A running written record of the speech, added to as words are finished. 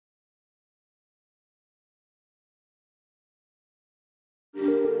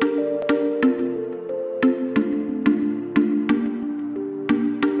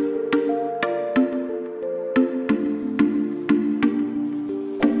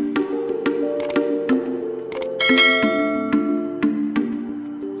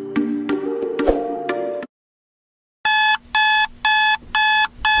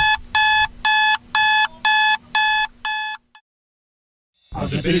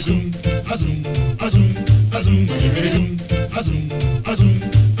We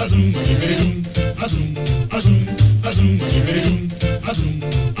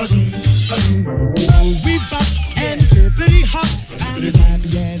back and pretty hot and as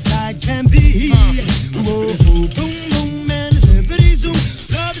happy as I can be. Whoa, boom, boom, and pretty zoom.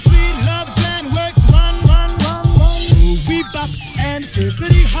 Love is sweet, love is grand, works one. We back and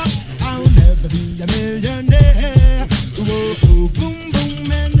pretty hot. I'll never be a millionaire. Whoa, boom,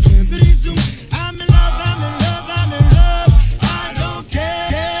 boom, and pretty zoom. I'm in love, I'm in love, I'm in love. I don't care.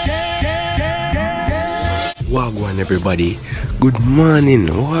 Wagwan everybody, good morning.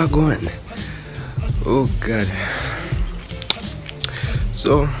 Wagwan. Oh God.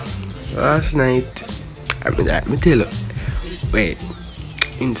 So last night, let me tell you, wait,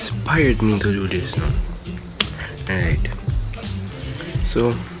 inspired me to do this now. Alright.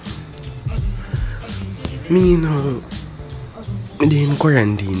 So me now in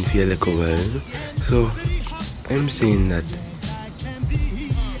quarantine for like a while. So I'm saying that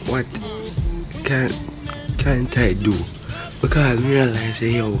what can't I do? Because I realize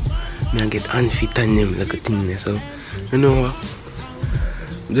say yo, me get unfit on them like a thing. So you know what?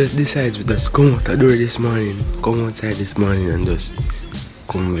 Just decide to just come out the door this morning, come outside this morning and just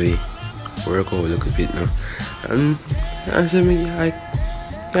come away, work out a little bit now. And I said I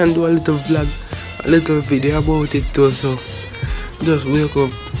can do a little vlog, a little video about it too, so just wake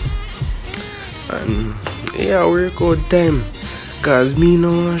up and yeah, work out time. Cause me now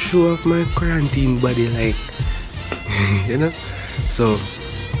want to show off my quarantine body like you know. So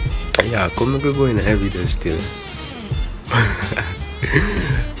yeah, come and go in the evidence still.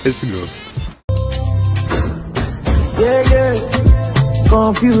 Let's go. Yeah,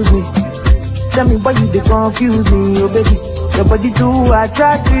 confuse me. Tell me why you they confuse me, oh baby. Your body too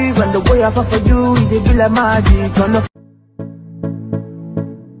attractive, and the way I fall for you, it be like magic. Oh, no.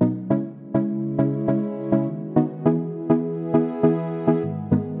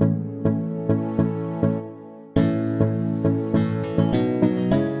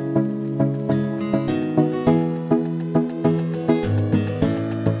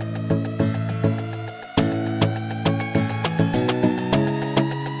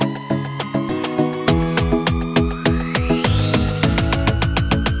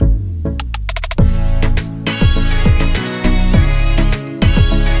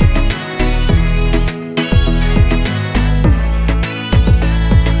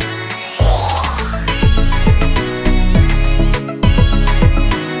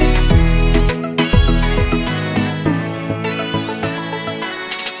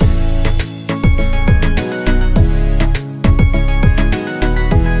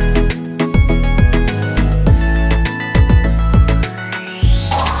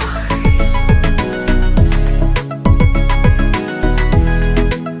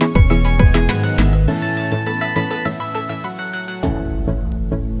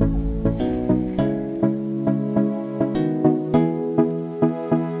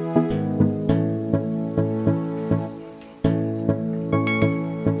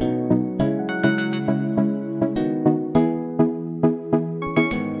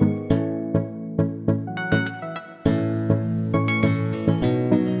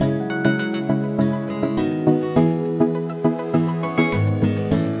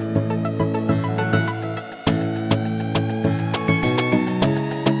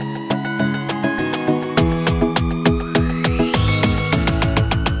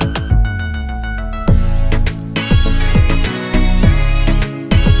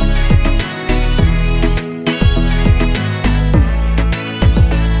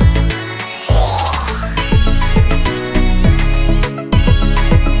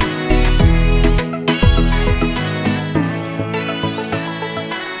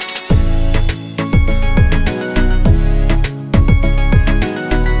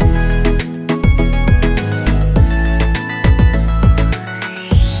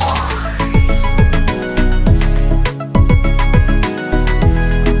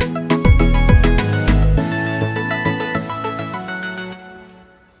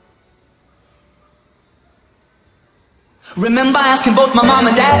 Remember asking both my mom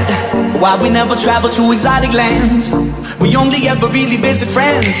and dad why we never traveled to exotic lands. We only ever really visit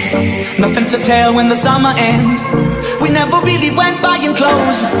friends, nothing to tell when the summer ends. We never really went buying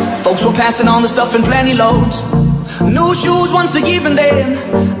clothes, folks were passing on the stuff in plenty loads. New shoes once a year and then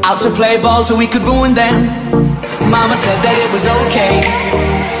out to play ball so we could ruin them. Mama said that it was okay,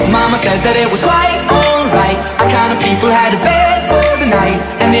 Mama said that it was quite alright. Our kind of people had a bed for the night,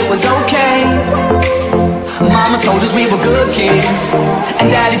 and it was okay. Mama told us we were good kids, and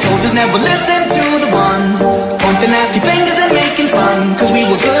Daddy told us never listen to the ones pointing nasty fingers and making fun, cause we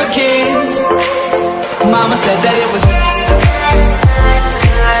were good Mama said that it was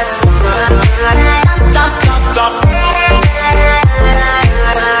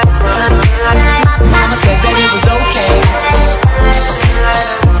Mama said that it was okay.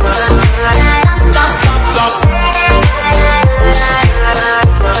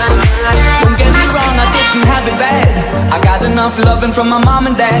 Don't get me wrong, I didn't have it bad. I got enough loving from my mom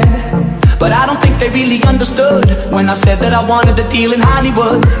and dad, but I don't think they really understood when I said that I wanted a deal in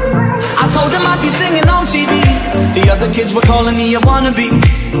Hollywood. I told them I'd be singing on TV. The other kids were calling me a wannabe.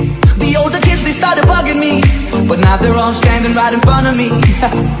 The older kids, they started bugging me, but now they're all standing right in front of me.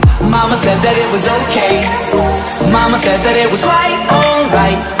 Mama said that it was okay. Mama said that it was quite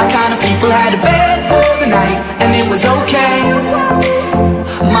alright. Our kind of people had a bed for the night, and it was okay.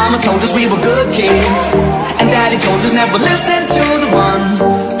 Mama told us we were good kids, and Daddy told us never listen to the ones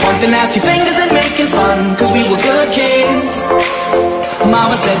pointing nasty fingers and making fun, cause we were good kids.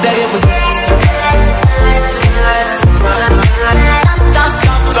 Mama said that it was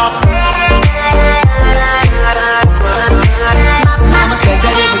Mama said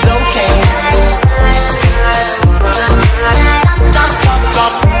that it was okay.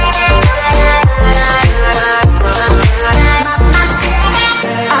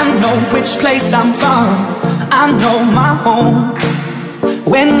 I know which place I'm from, I know my home.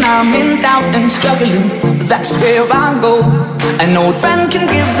 When I'm in doubt and struggling, that's where I go. An old friend can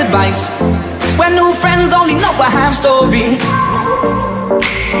give advice when new friends only know a half story.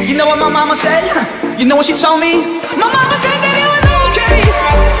 You know what my mama said? You know what she told me? My mama said that it was okay.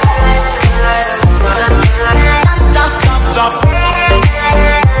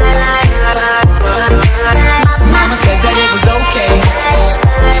 Mama said that it was okay.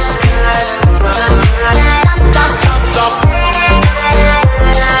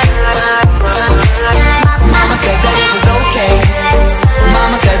 Mama said that it was okay.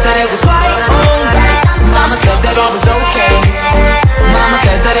 Mama said that it was quite alright. Mama said that it was okay. Mama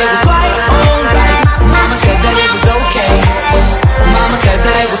said that it was quite alright. Mama said that it was okay. Mama said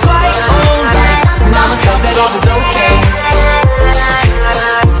that it was quite alright. Mama said that it was okay.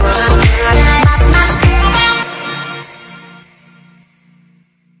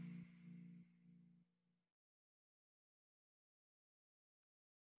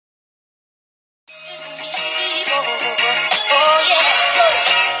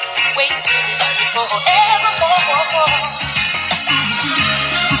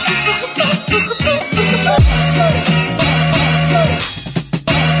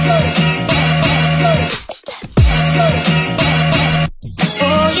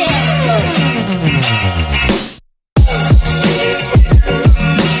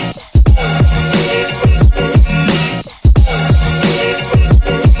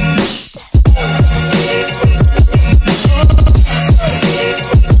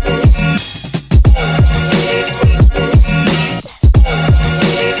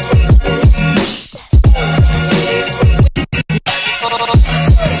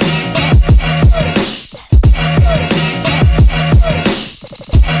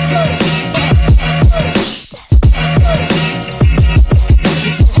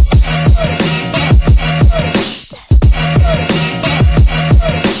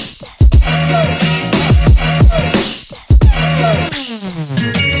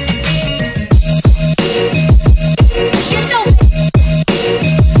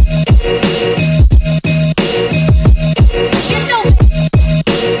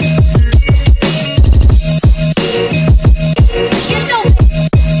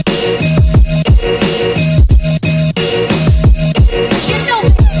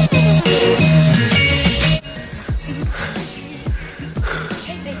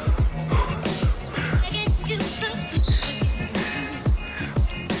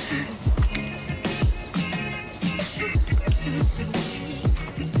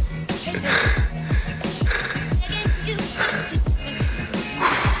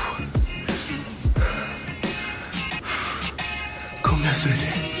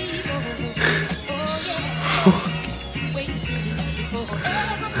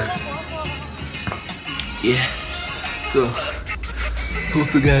 Yeah, so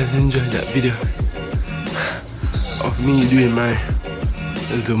hope you guys enjoyed that video of me doing my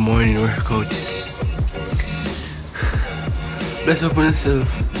little morning workout. Bless up on yourself,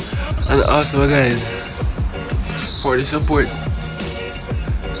 and also guys, for the support,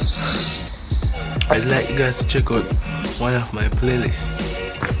 I'd like you guys to check out one of my playlists.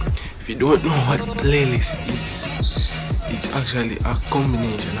 If you don't know what playlist is, it's actually a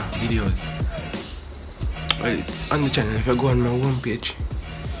combination of videos. Well, it's on the channel. If I go on my homepage,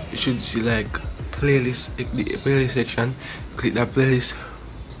 you should see like playlist, the playlist section. Click that playlist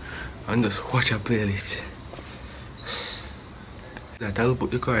and just watch a playlist. that I'll put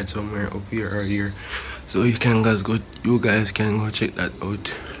the card somewhere up here or here, so you guys can go check that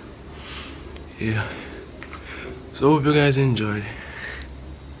out. Yeah. So hope you guys enjoyed.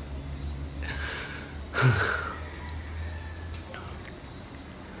 I'm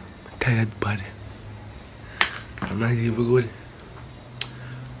tired bad. I'm not even good.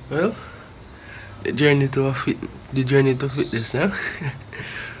 Well, the journey to fitness, huh?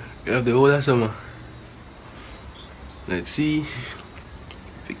 We have the whole of summer. Let's see if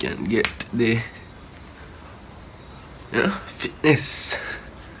we can get the fitness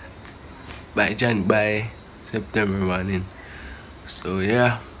by September morning. So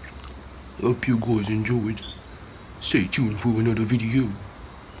yeah, hope you guys enjoyed. Stay tuned for another video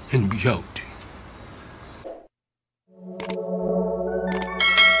and be out.